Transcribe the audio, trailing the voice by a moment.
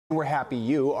We're happy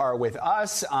you are with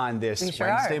us on this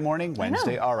Wednesday morning.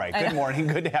 Wednesday. All right. Good morning.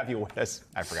 Good to have you with us.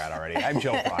 I forgot already. I'm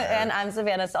Joe Fryer. And I'm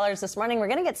Savannah Sellers. This morning, we're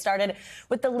going to get started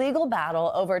with the legal battle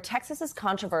over Texas's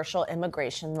controversial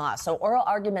immigration law. So oral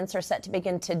arguments are set to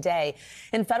begin today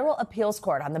in federal appeals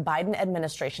court on the Biden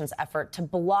administration's effort to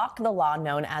block the law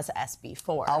known as SB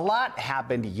 4. A lot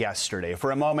happened yesterday.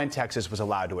 For a moment, Texas was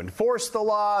allowed to enforce the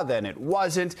law. Then it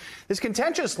wasn't. This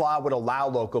contentious law would allow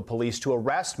local police to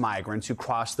arrest migrants who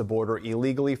cross the border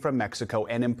illegally from Mexico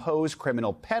and impose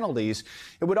criminal penalties.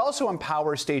 It would also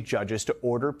empower state judges to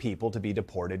order people to be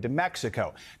deported to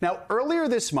Mexico. Now, earlier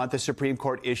this month, the Supreme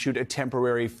Court issued a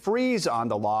temporary freeze on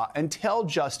the law until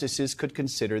justices could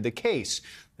consider the case.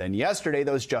 Then yesterday,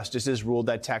 those justices ruled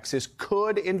that Texas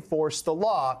could enforce the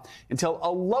law until a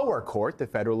lower court, the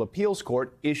Federal Appeals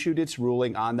Court, issued its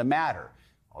ruling on the matter.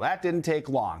 Well, that didn't take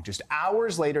long. Just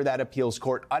hours later, that appeals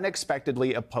court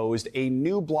unexpectedly opposed a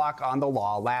new block on the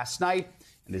law last night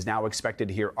and is now expected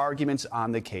to hear arguments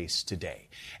on the case today.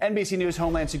 NBC News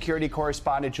Homeland Security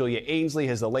correspondent Julia Ainsley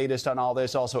has the latest on all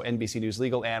this. Also, NBC News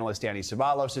legal analyst Danny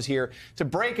Savalos is here to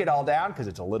break it all down because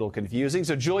it's a little confusing.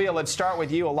 So, Julia, let's start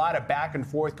with you. A lot of back and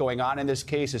forth going on in this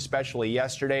case, especially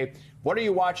yesterday. What are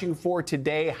you watching for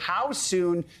today? How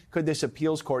soon could this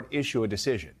appeals court issue a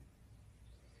decision?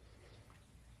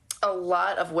 A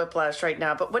lot of whiplash right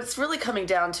now, but what it's really coming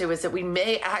down to is that we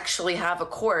may actually have a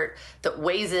court that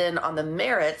weighs in on the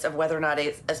merits of whether or not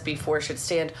SB 4 should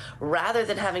stand, rather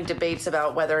than having debates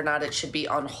about whether or not it should be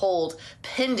on hold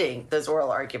pending those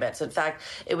oral arguments. In fact,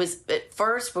 it was at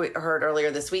first, we heard earlier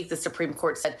this week, the Supreme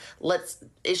Court said, let's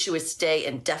issue a stay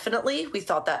indefinitely. We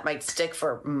thought that might stick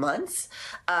for months.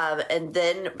 And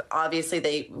then obviously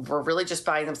they were really just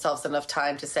buying themselves enough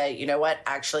time to say, you know what,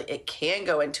 actually it can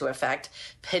go into effect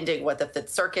pending what the Fifth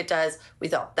Circuit does. We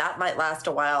thought that might last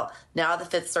a while. Now the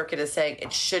Fifth Circuit is saying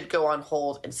it should go on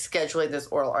hold and scheduling those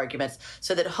oral arguments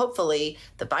so that hopefully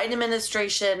the Biden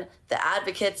administration, the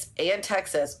advocates, and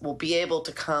Texas will be able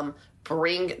to come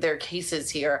bring their cases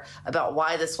here about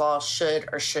why this law should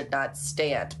or should not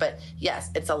stand. But yes,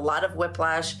 it's a lot of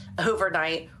whiplash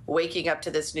overnight, waking up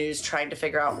to this news, trying to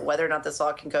figure out whether or not this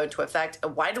law can go into effect.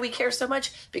 And why do we care so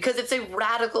much? Because it's a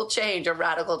radical change, a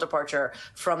radical departure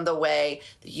from the way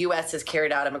the U.S. has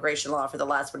carried out immigration law for the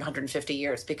last 150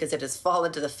 years, because it has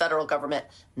fallen to the federal government,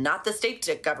 not the state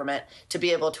government, to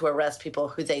be able to arrest people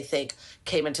who they think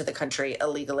came into the country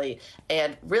illegally.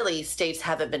 And really, states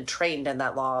haven't been trained in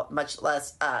that law, much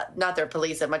less, not their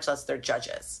police and much less their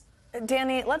judges.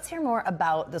 Danny, let's hear more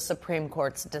about the Supreme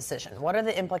Court's decision. What are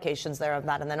the implications there of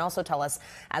that? And then also tell us,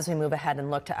 as we move ahead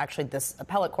and look to actually this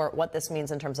appellate court, what this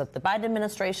means in terms of the Biden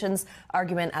administration's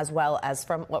argument, as well as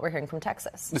from what we're hearing from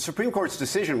Texas. The Supreme Court's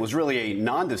decision was really a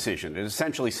non-decision. It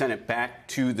essentially sent it back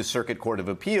to the Circuit Court of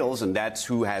Appeals, and that's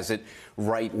who has it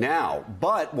right now.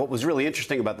 But what was really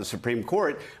interesting about the Supreme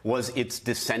Court was its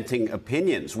dissenting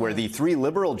opinions, where the three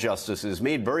liberal justices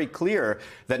made very clear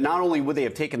that not only would they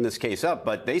have taken this case up,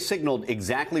 but they signaled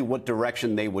exactly what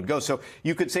direction they would go. So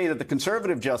you could say that the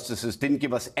conservative justices didn't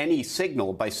give us any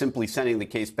signal by simply sending the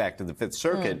case back to the Fifth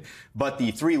Circuit. But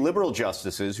the three liberal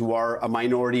justices, who are a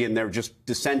minority and they're just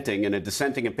dissenting, and a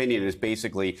dissenting opinion is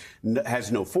basically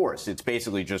has no force. It's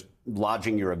basically just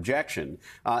lodging your objection.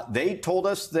 They told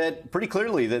us that pretty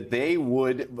clearly that they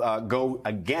would go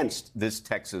against this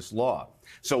Texas law.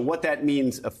 So what that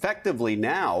means effectively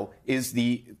now is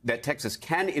that Texas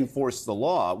can enforce the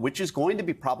law, which is going to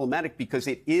be problematic because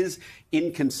it is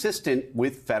inconsistent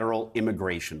with federal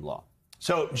immigration law.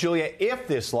 So, Julia, if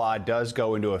this law does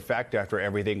go into effect after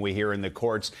everything we hear in the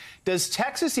courts, does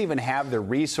Texas even have the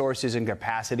resources and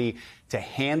capacity to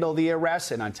handle the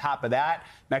arrests? And on top of that,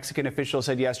 Mexican officials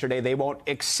said yesterday they won't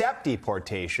accept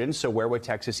deportation. So where would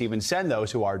Texas even send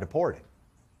those who are deported?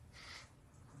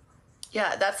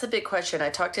 Yeah, that's the big question. I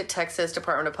talked to Texas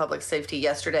Department of Public Safety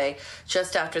yesterday,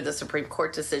 just after the Supreme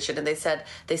Court decision, and they said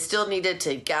they still needed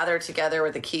to gather together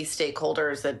with the key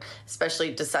stakeholders and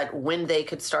especially decide when they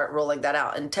could start rolling that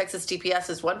out. And Texas DPS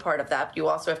is one part of that. You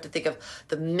also have to think of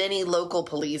the many local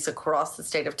police across the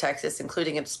state of Texas,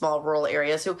 including in small rural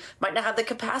areas, who might not have the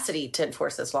capacity to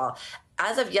enforce this law.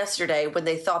 As of yesterday, when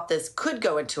they thought this could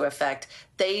go into effect,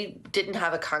 they didn't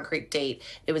have a concrete date.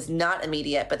 It was not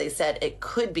immediate, but they said it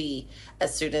could be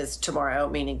as soon as tomorrow,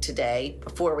 meaning today,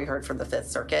 before we heard from the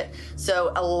Fifth Circuit.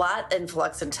 So a lot in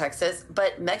flux in Texas,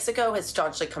 but Mexico has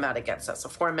staunchly come out against us. A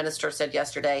foreign minister said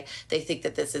yesterday they think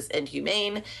that this is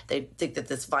inhumane. They think that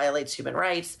this violates human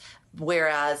rights.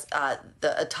 whereas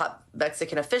a top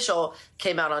Mexican official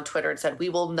came out on Twitter and said, we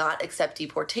will not accept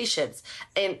deportations.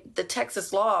 And the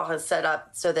Texas law has set up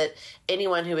so that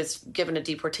anyone who is given a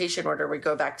deportation order would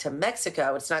go back to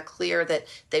Mexico. It's not clear that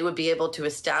they would be able to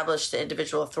establish the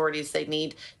individual authorities they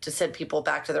need to send people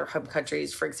back to their home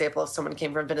countries. For example, if someone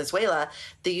came from Venezuela,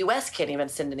 the U.S. can't even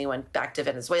send anyone back to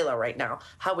Venezuela right now.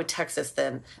 How would Texas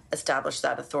then establish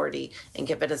that authority and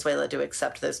get Venezuela to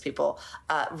accept those people?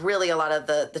 Really, a lot of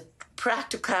the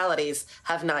practicalities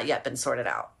have not yet been sorted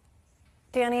out.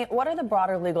 Danny, what are the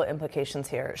broader legal implications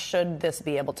here? Should this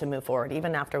be able to move forward,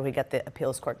 even after we get the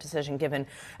appeals court decision, given,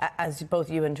 as both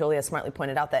you and Julia smartly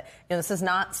pointed out, that this is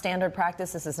not standard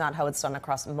practice. This is not how it's done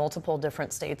across multiple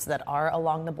different states that are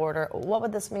along the border. What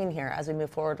would this mean here as we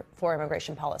move forward for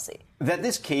immigration policy? That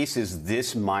this case is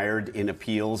this mired in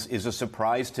appeals is a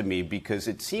surprise to me, because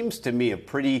it seems to me a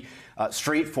pretty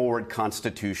straightforward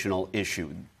constitutional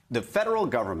issue. The federal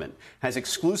government has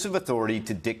exclusive authority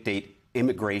to dictate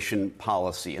immigration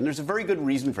policy, and there's a very good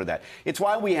reason for that. It's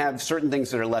why we have certain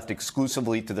things that are left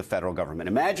exclusively to the federal government.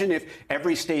 Imagine if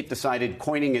every state decided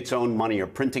coining its own money or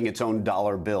printing its own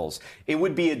dollar bills. It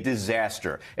would be a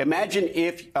disaster. Imagine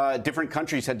if different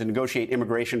countries had to negotiate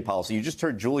immigration policy. You just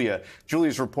heard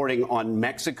Julia's reporting on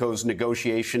Mexico's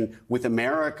negotiation with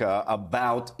America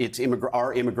about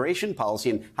our immigration policy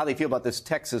and how they feel about this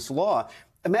Texas law.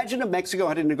 Imagine if Mexico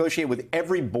had to negotiate with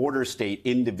every border state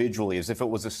individually as if it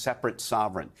was a separate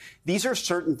sovereign. These are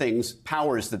certain things,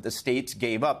 powers that the states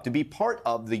gave up to be part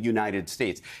of the United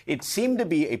States. It seemed to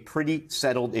be a pretty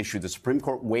settled issue. The Supreme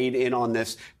Court weighed in on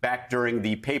this back during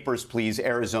the Papers, Please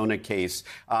Arizona case.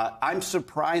 I'm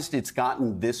surprised it's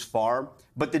gotten this far.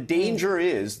 But the danger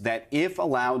is that if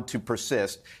allowed to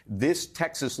persist, this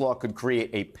Texas law could create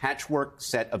a patchwork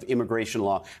set of immigration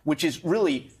law, which is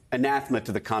really anathema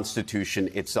to the Constitution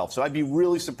itself. So I'd be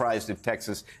really surprised if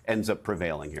Texas ends up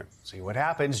prevailing here. See what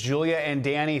happens. Julia and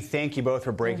Danny, thank you both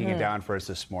for breaking it down for us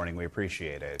this morning. We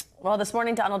appreciate it. Well, this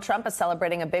morning, Donald Trump is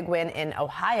celebrating a big win in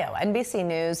Ohio. NBC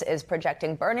News is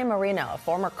projecting Bernie Moreno, a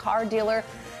former car dealer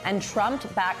and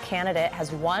Trump-backed candidate,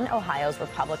 has won Ohio's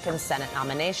Republican Senate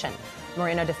nomination.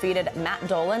 Moreno defeated Matt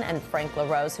Dolan and Frank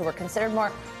LaRose, who were considered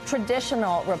more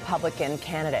traditional Republican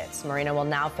candidates. Moreno will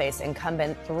now face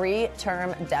incumbent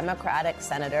three-term Democratic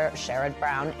Senator Sherrod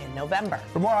Brown in November.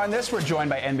 For more on this, we're joined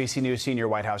by NBC News senior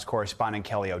White House correspondent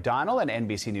Kelly O'Donnell and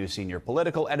NBC News senior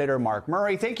political editor Mark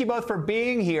Murray. Thank you both for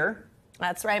being here.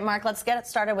 That's right, Mark. Let's get it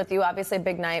started with you. Obviously, a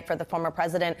big night for the former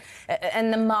president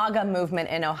and the MAGA movement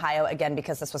in Ohio, again,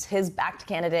 because this was his backed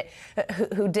candidate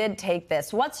who did take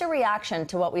this. What's your reaction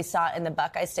to what we saw in the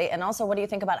Buckeye State? And also, what do you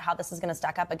think about how this is going to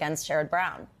stack up against Sherrod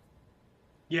Brown?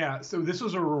 Yeah, so this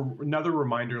was another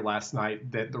reminder last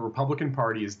night that the Republican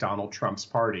Party is Donald Trump's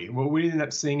party. What we ended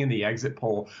up seeing in the exit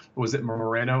poll was that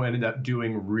Moreno ended up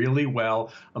doing really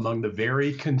well among the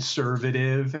very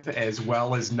conservative as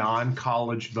well as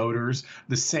non-college voters,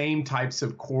 the same types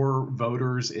of core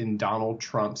voters in Donald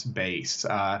Trump's base.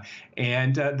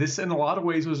 And this, in a lot of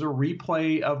ways, was a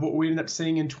replay of what we ended up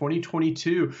seeing in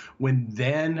 2022 when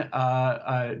then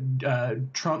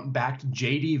Trump-backed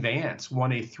J.D. Vance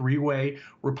won a three-way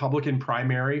Republican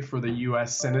primary for the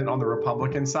U.S. Senate on the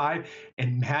Republican side.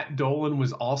 And Matt Dolan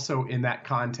was also in that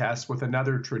contest with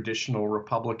another traditional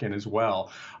Republican as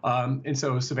well. And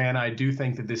so, Savannah, I do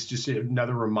think that this is just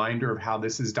another reminder of how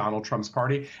this is Donald Trump's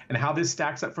party and how this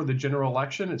stacks up for the general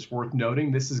election. It's worth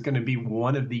noting this is going to be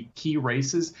one of the key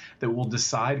races that will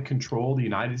decide control the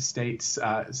United States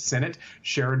Senate.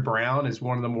 Sherrod Brown is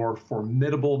one of the more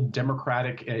formidable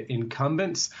Democratic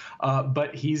incumbents,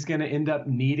 but he's going to end up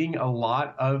needing a lot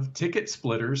of ticket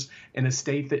splitters in a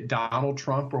state that Donald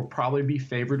Trump will probably be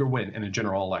favored to win in a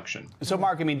general election. So,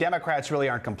 Mark, I mean, Democrats really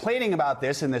aren't complaining about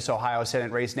this in this Ohio Senate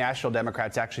race. National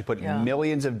Democrats actually put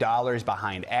millions of dollars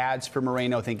behind ads for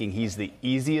Moreno, thinking he's the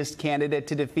easiest candidate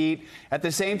to defeat. At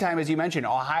the same time, as you mentioned,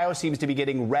 Ohio seems to be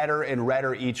getting redder and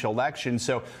redder each election.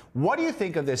 So what do you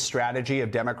think of this strategy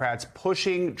of Democrats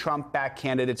pushing Trump-backed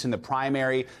candidates in the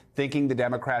primary, thinking the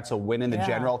Democrats will win in the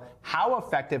general? How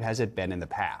effective has it been in the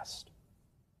past?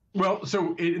 Well,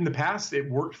 so in the past,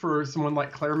 it worked for someone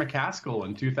like Claire McCaskill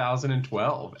in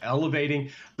 2012, elevating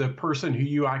the person who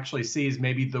you actually see as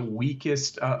maybe the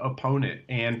weakest opponent.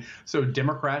 And so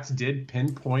Democrats did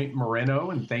pinpoint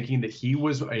Moreno and thinking that he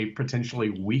was a potentially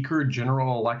weaker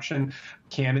general election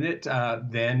candidate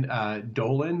than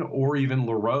Dolan or even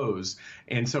LaRose.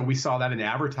 And so we saw that in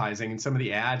advertising, and some of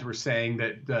the ads were saying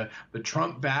that the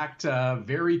Trump-backed,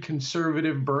 very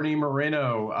conservative Bernie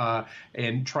Moreno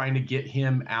and trying to get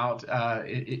him out out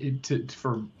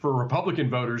for Republican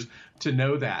voters to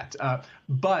know that.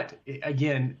 But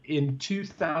again, in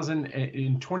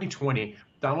 2020,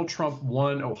 Donald Trump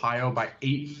won Ohio by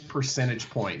 8 percentage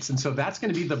points. And so that's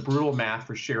going to be the brutal math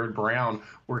for Sherrod Brown,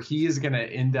 where he is going to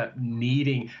end up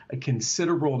needing a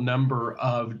considerable number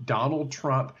of Donald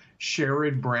Trump,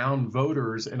 Sherrod Brown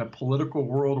voters in a political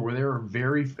world where there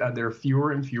are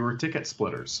fewer and fewer ticket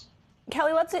splitters.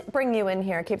 Kelly, let's bring you in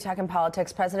here. Keep talking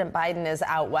politics. President Biden is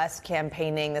out west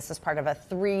campaigning. This is part of a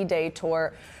 3-day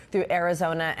tour through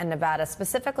Arizona and Nevada.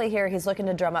 Specifically here, he's looking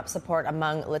to drum up support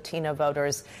among Latino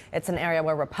voters. It's an area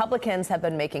where Republicans have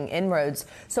been making inroads.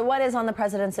 So what is on the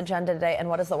president's agenda today, and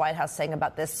what is the White House saying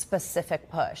about this specific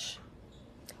push?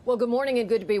 Well, good morning and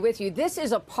good to be with you. This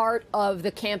is a part of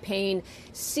the campaign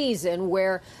season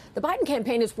where the Biden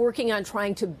campaign is working on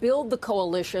trying to build the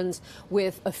coalitions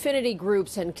with affinity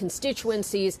groups and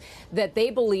constituencies that they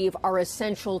believe are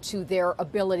essential to their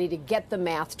ability to get the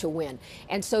math to win.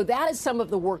 And so that is some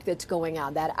of the work that's going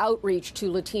on, that outreach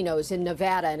to Latinos in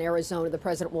Nevada and Arizona. The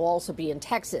president will also be in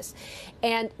Texas.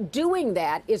 And doing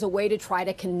that is a way to try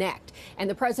to connect. And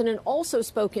the president also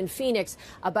spoke in Phoenix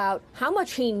about how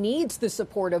much he needs the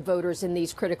support of voters in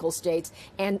these critical states,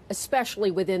 and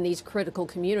especially within these critical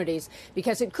communities,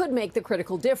 because it could make the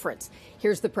critical difference.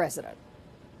 Here's the president.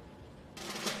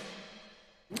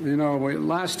 You know,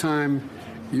 last time,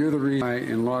 you're the reason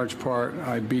in large part,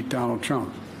 I beat Donald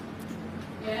Trump.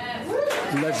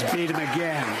 Yes. Let's beat him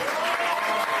again.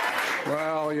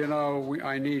 Well, you know,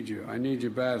 I need you. I need you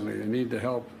badly. I need the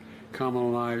help. Kamala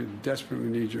and I desperately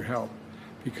need your help.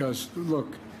 Because,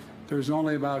 look, there's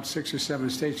only about 6 or 7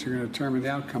 states that are going to determine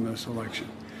the outcome of this election.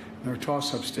 They're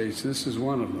toss-up states. This is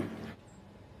one of them.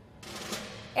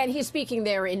 And he's speaking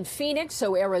there in Phoenix.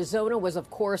 So Arizona was, of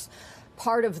course,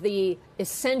 part of the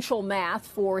essential math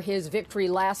for his victory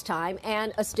last time,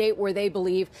 and a state where they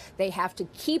believe they have to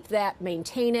keep that,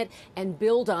 maintain it, and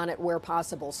build on it where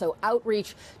possible. So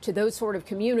outreach to those sort of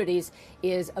communities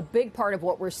is a big part of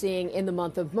what we're seeing in the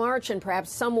month of March and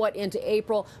perhaps somewhat into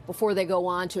April before they go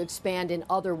on to expand in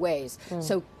other ways.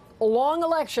 So long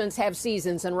elections have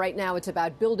seasons, and right now it's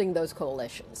about building those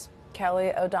coalitions.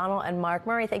 Kelly O'Donnell and Mark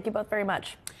Murray, thank you both very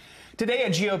much. Today, a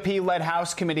GOP-led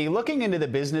House committee looking into the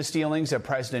business dealings of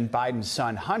President Biden's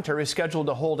son, Hunter, is scheduled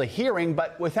to hold a hearing,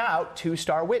 but without 2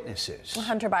 star witnesses.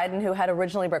 Hunter Biden, who had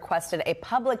originally requested a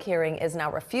public hearing, is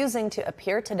now refusing to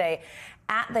appear today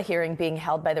at the hearing being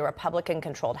held by the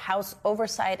Republican-controlled House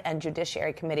Oversight and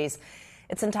Judiciary Committees.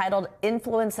 It's entitled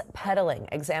Influence Peddling,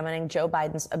 examining Joe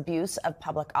Biden's abuse of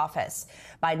public office.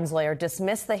 Biden's lawyer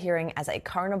dismissed the hearing as a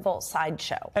carnival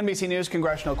sideshow. NBC News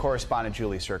congressional correspondent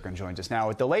Julie Sirkin joins us now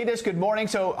with the latest. Good morning.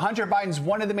 So Hunter Biden's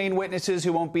one of the main witnesses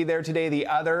who won't be there today. The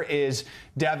other is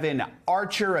Devin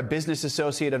Archer, a business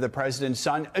associate of the president's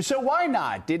son. So why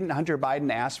not? Didn't Hunter Biden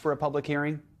ask for a public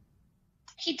hearing?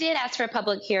 He did ask for a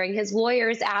public hearing. His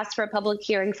lawyers asked for a public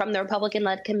hearing from the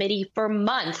Republican-led committee for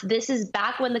months. This is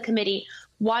back when the committee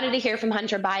wanted to hear from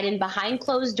Hunter Biden behind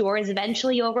closed doors.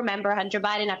 Eventually, you'll remember Hunter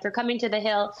Biden, after coming to the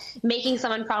Hill, making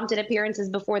some unprompted appearances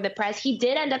before the press. He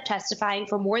did end up testifying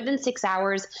for more than 6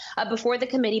 hours before the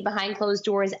committee behind closed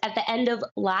doors at the end of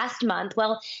last month.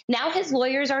 Well, now his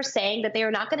lawyers are saying that they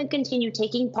are not going to continue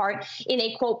taking part in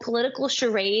a, quote, political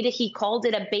charade. He called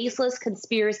it a baseless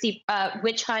conspiracy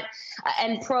witch hunt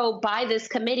and probe by this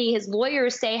committee. His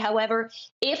lawyers say, however,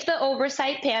 if the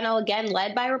oversight panel, again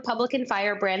led by Republican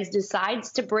firebrands,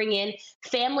 decides to bring in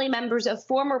family members of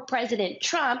former President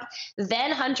Trump,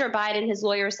 then Hunter Biden, his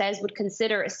lawyer says, would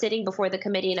consider sitting before the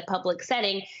committee in a public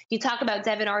setting. You talk about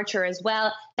Devin Archer as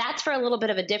well. That's for a little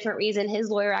bit of a different reason. His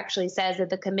lawyer actually says that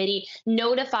the committee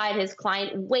notified his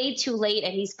client way too late,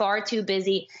 and he's far too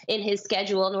busy in his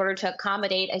schedule in order to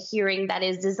accommodate a hearing that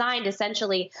is designed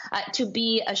essentially to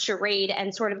be a charade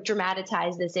and sort of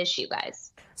dramatize this issue,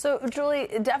 guys. So, Julie,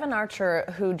 Devin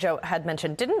Archer, who Joe had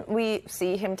mentioned, didn't we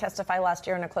see him testify last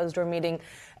year in a closed-door meeting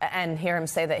and hear him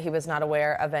say that he was not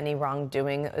aware of any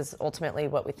wrongdoing is ultimately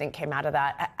what we think came out of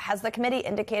that? Has the committee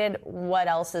indicated what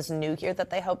else is new here that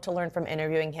they hope to learn from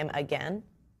interviewing him again?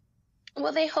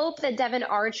 Well, they hope that Devin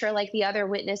Archer, like the other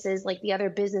witnesses, like the other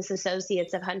business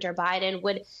associates of Hunter Biden,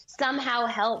 would somehow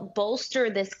help bolster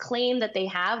this claim that they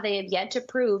have. They have yet to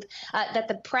prove that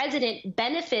the president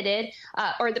benefited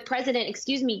or the president,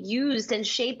 used and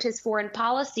shaped his foreign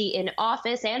policy in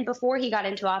office and before he got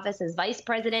into office as vice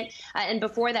president and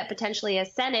before that potentially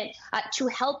as Senate to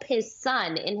help his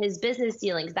son in his business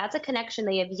dealings. That's a connection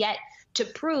they have yet to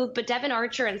prove. But Devin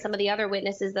Archer and some of the other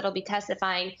witnesses that'll be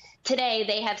testifying today,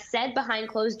 they have said behind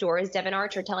closed doors, Devin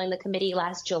Archer telling the committee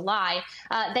last July,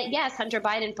 that yes, Hunter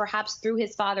Biden perhaps threw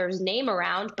his father's name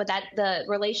around, but that the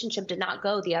relationship did not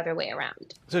go the other way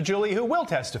around. So, Julie, who will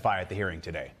testify at the hearing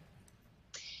today?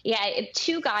 Yeah,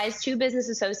 two guys, two business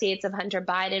associates of Hunter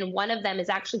Biden. One of them is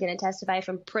actually going to testify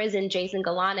from prison, Jason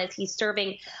Galanis. He's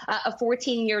serving a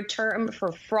 14-year term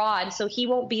for fraud, so he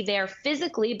won't be there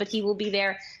physically, but he will be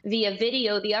there via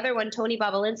video. The other one, Tony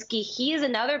Bobolinsky, he is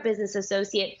another business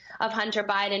associate of Hunter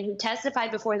Biden who testified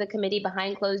before the committee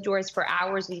behind closed doors for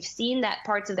hours. We've seen that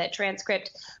parts of that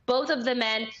transcript. Both of the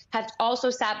men have also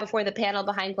sat before the panel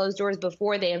behind closed doors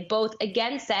before. They have both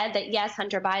again said that, yes,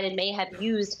 Hunter Biden may have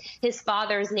used his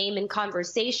father's name in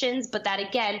conversations, but that,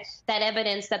 again, that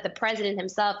evidence that the president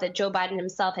himself, that Joe Biden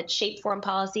himself had shaped foreign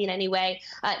policy in any way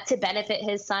to benefit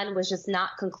his son was just not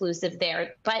conclusive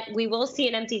there. But we will see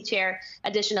an empty chair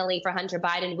additionally for Hunter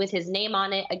Biden with his name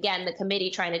on it. Again, the committee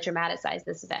trying to dramatize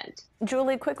this event.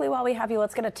 Julie, quickly while we have you,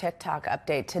 let's get a TikTok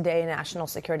update. Today, national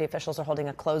security officials are holding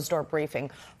a closed-door briefing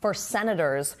for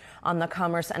senators on the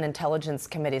Commerce and Intelligence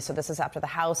Committee. So this is after the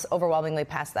House overwhelmingly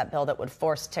passed that bill that would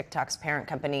force TikTok's parent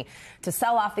company to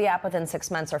sell off the app within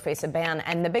 6 months or face a ban.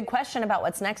 And the big question about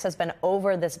what's next has been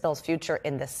over this bill's future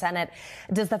in the Senate.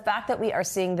 Does the fact that we are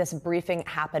seeing this briefing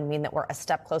happen mean that we're a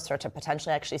step closer to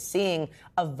potentially actually seeing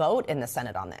a vote in the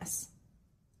Senate on this?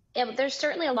 Yeah, there's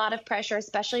certainly a lot of pressure,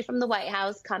 especially from the White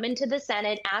House, coming to the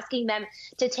Senate, asking them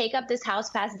to take up this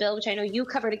House-passed bill, which I know you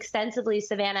covered extensively,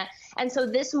 Savannah. And so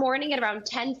this morning at around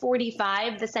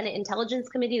 10:45, the Senate Intelligence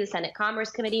Committee, the Senate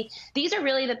Commerce Committee, these are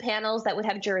really the panels that would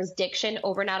have jurisdiction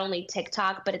over not only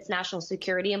TikTok, but its national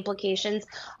security implications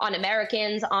on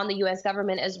Americans, on the U.S.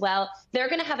 government as well. They're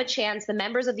going to have a chance, the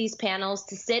members of these panels,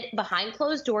 to sit behind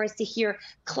closed doors to hear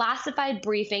classified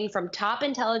briefing from top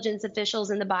intelligence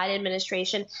officials in the Biden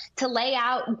administration to lay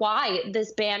out why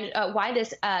this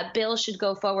bill should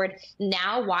go forward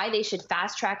now, why they should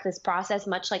fast track this process,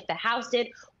 much like the House did.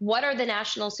 What are the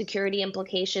national security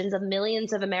implications of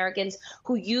millions of Americans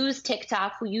who use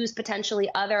TikTok, who use potentially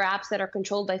other apps that are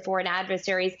controlled by foreign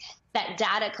adversaries? That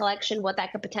data collection, what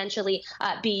that could potentially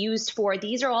be used for.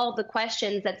 These are all the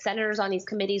questions that senators on these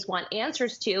committees want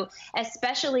answers to,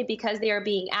 especially because they are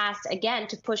being asked, again,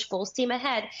 to push full steam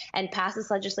ahead and pass this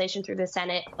legislation through the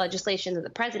Senate, legislation that the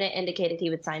president indicated he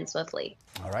would sign swiftly.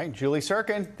 All right, Julie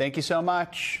Sirkin, thank you so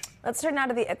much. Let's turn now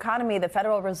to the economy. The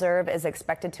Federal Reserve is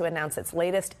expected to announce its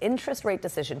latest interest rate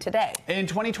decision today. In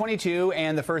 2022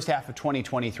 and the first half of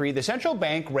 2023, the central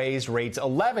bank raised rates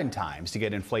 11 times to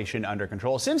get inflation under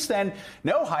control. Since then,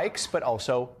 no hikes, but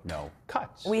also no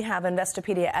cuts. We have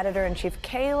Investopedia editor-in-chief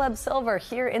Caleb Silver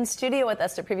here in studio with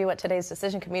us to preview what today's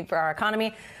decision could mean for our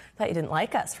economy. Thought you didn't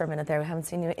like us for a minute there. We haven't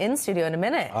seen you in studio in a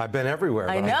minute. I've been everywhere.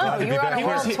 I know. You were on a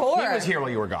world tour. He was here while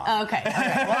you were gone. Okay. Well,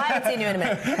 I haven't seen you in a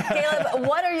minute. Caleb,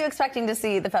 what are you expecting to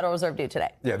see the Federal Reserve do today?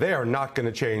 Yeah, they are not going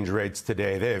to change rates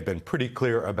today. They have been pretty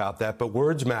clear about that. But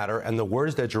words matter. And the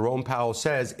words that Jerome Powell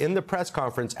says in the press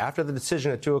conference after the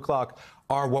decision at 2 o'clock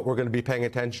are what we're going to be paying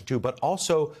attention to, but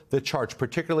also the charts,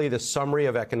 particularly the summary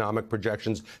of economic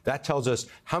projections. That tells us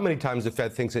how many times the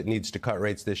Fed thinks it needs to cut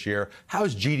rates this year.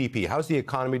 How's GDP? How's the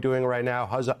economy doing right now?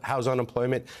 How's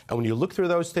unemployment? And when you look through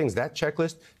those things, that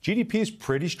checklist, GDP is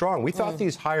pretty strong. We thought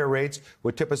these higher rates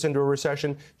would tip us into a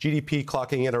recession. GDP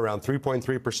clocking in around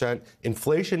 3.3%.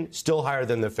 Inflation still higher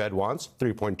than the Fed wants,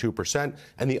 3.2%.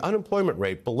 And the unemployment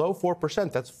rate below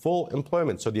 4%. That's full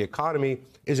employment. So the economy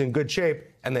is in good shape,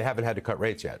 and they haven't had to cut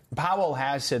rates yet. Powell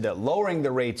has said that lowering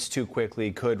the rates too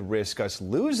quickly could risk us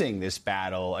losing this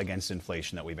battle against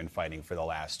inflation that we've been fighting for the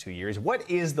last 2 years. What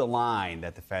is the line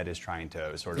that the Fed is trying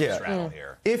to sort of straddle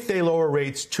here? If they lower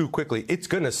rates too quickly, it's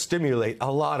going to stimulate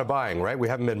a lot of buying, right? We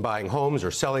haven't been buying homes or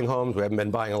selling homes. We haven't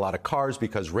been buying a lot of cars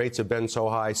because rates have been so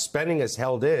high. Spending is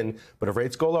held in, but if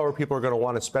rates go lower, people are going to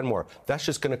want to spend more. That's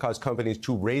just going to cause companies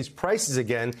to raise prices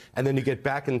again, and then you get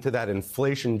back into that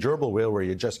inflation gerbil wheel where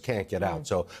you just can't get out.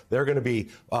 So they're going to be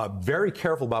very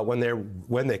careful about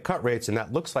when they cut rates, and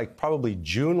that looks like probably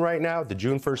June right now, the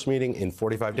June 1st meeting in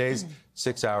 45 days.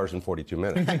 6 hours and 42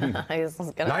 minutes. I was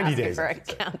going to ask you for a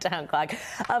countdown clock.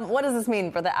 What does this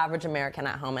mean for the average American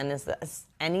at home? And is this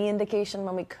any indication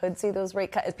when we could see those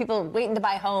rate cuts? Is people waiting to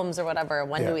buy homes or whatever?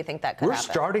 When do we think that could happen?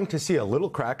 We're starting to see a little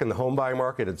crack in the home buying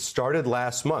market. It started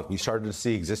last month. We started to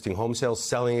see existing home sales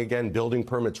selling again, building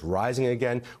permits rising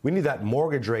again. We need that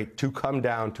mortgage rate to come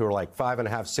down to like 5.5%,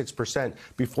 6%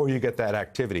 before you get that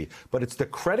activity. But it's the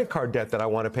credit card debt that I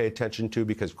want to pay attention to,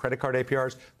 because credit card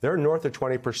APRs, they're north of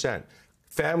 20%.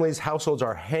 Families, households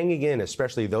are hanging in,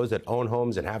 especially those that own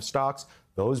homes and have stocks.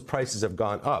 Those prices have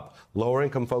gone up. Lower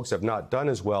income folks have not done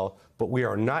as well, but we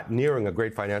are not nearing a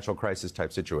great financial crisis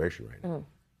type situation right now.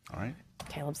 All right.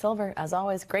 Caleb Silver, as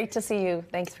always, great to see you.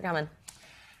 Thanks for coming.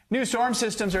 New storm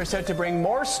systems are set to bring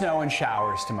more snow and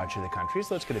showers to much of the country.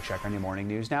 So let's get a check on your morning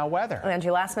news now weather.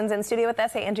 Andrew Lastman's in studio with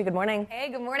us. Hey, Andrew, good morning.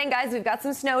 Hey, good morning, guys. We've got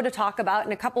some snow to talk about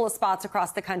in a couple of spots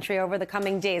across the country over the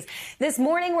coming days. This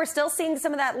morning, we're still seeing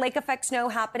some of that lake effect snow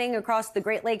happening across the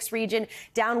Great Lakes region,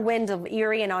 downwind of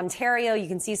Erie and Ontario. You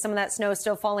can see some of that snow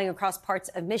still falling across parts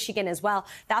of Michigan as well.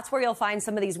 That's where you'll find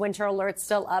some of these winter alerts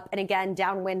still up. And again,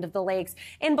 downwind of the lakes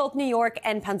in both New York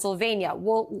and Pennsylvania.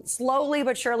 We'll slowly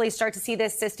but surely start to see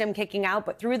this system kicking out,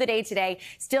 but through the day today,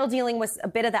 still dealing with a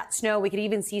bit of that snow. We could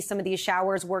even see some of these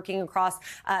showers working across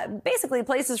basically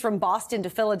places from Boston to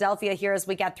Philadelphia here as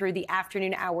we get through the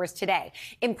afternoon hours today.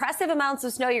 Impressive amounts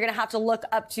of snow. You're going to have to look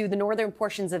up to the northern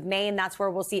portions of Maine. That's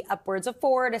where we'll see upwards of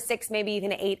 4 to 6, maybe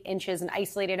even 8 inches, and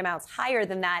isolated amounts higher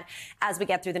than that as we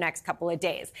get through the next couple of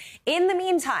days. In the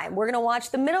meantime, we're going to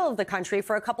watch the middle of the country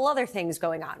for a couple other things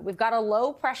going on. We've got a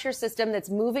low pressure system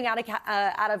that's moving out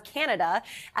of Canada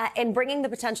and bringing the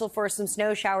potential for some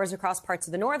snow showers across parts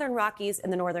of the northern Rockies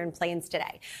and the northern plains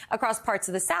today. Across parts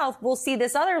of the south, we'll see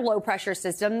this other low pressure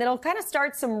system that'll kind of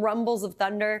start some rumbles of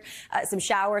thunder, some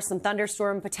showers, some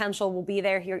thunderstorm potential will be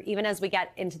there here even as we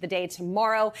get into the day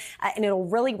tomorrow, and it'll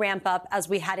really ramp up as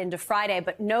we head into Friday.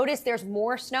 But notice there's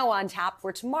more snow on tap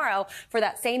for tomorrow for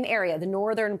that same area, the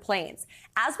northern plains.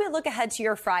 As we look ahead to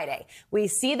your Friday, we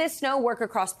see this snow work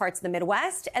across parts of the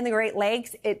Midwest and the Great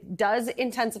Lakes. It does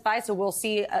intensify, so we'll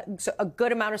see a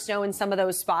good amount of snow in some of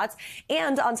those spots.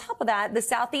 And on top of that, the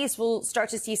southeast will start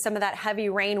to see some of that heavy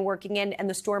rain working in, and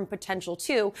the storm potential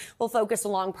too will focus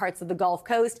along parts of the Gulf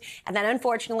Coast. And then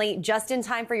unfortunately, just in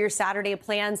time for your Saturday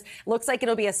plans, looks like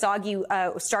it'll be a soggy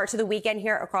start to the weekend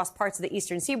here across parts of the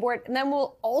eastern seaboard. And then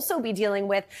we'll also be dealing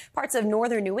with parts of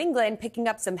northern New England picking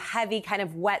up some heavy kind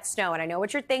of wet snow. And I know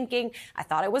what you're thinking. I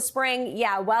thought it was spring.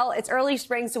 Yeah, well, it's early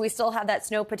spring, so we still have that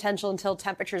snow potential until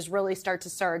temperatures really start to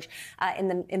surge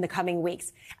in the coming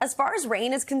weeks. As far as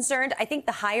rain is concerned, I think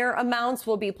the higher amounts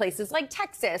will be places like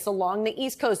Texas, along the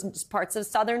East Coast, and just parts of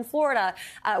southern Florida.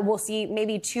 We'll see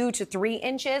maybe 2 to 3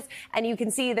 inches. And you can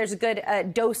see there's a good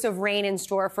dose of rain in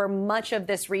store for much of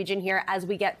this region here as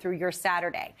we get through your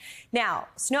Saturday. Now,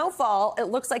 snowfall, it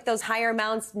looks like those higher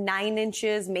amounts, 9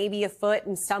 inches, maybe a foot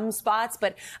in some spots.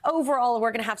 But overall,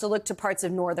 we're going to have to look to parts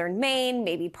of northern Maine,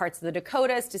 maybe parts of the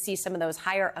Dakotas to see some of those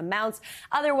higher amounts.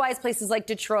 Otherwise, places like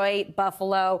Detroit,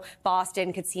 Buffalo,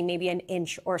 Boston could see maybe an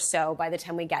inch or so by the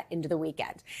time we get into the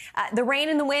weekend. The rain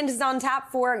and the wind is on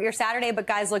tap for your Saturday, but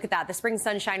guys, look at that. The spring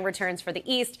sunshine returns for the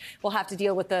east. We'll have to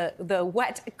deal with the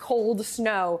wet, cold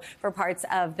snow for parts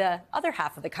of the other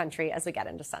half of the country as we get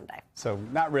into Sunday. So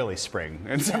not really spring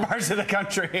in some parts of the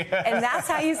country. And that's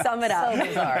how you sum it up. So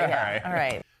bizarre, yeah. All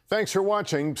right. Thanks for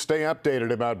watching. Stay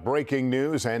updated about breaking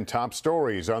news and top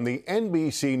stories on the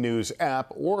NBC News app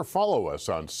or follow us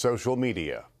on social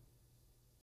media.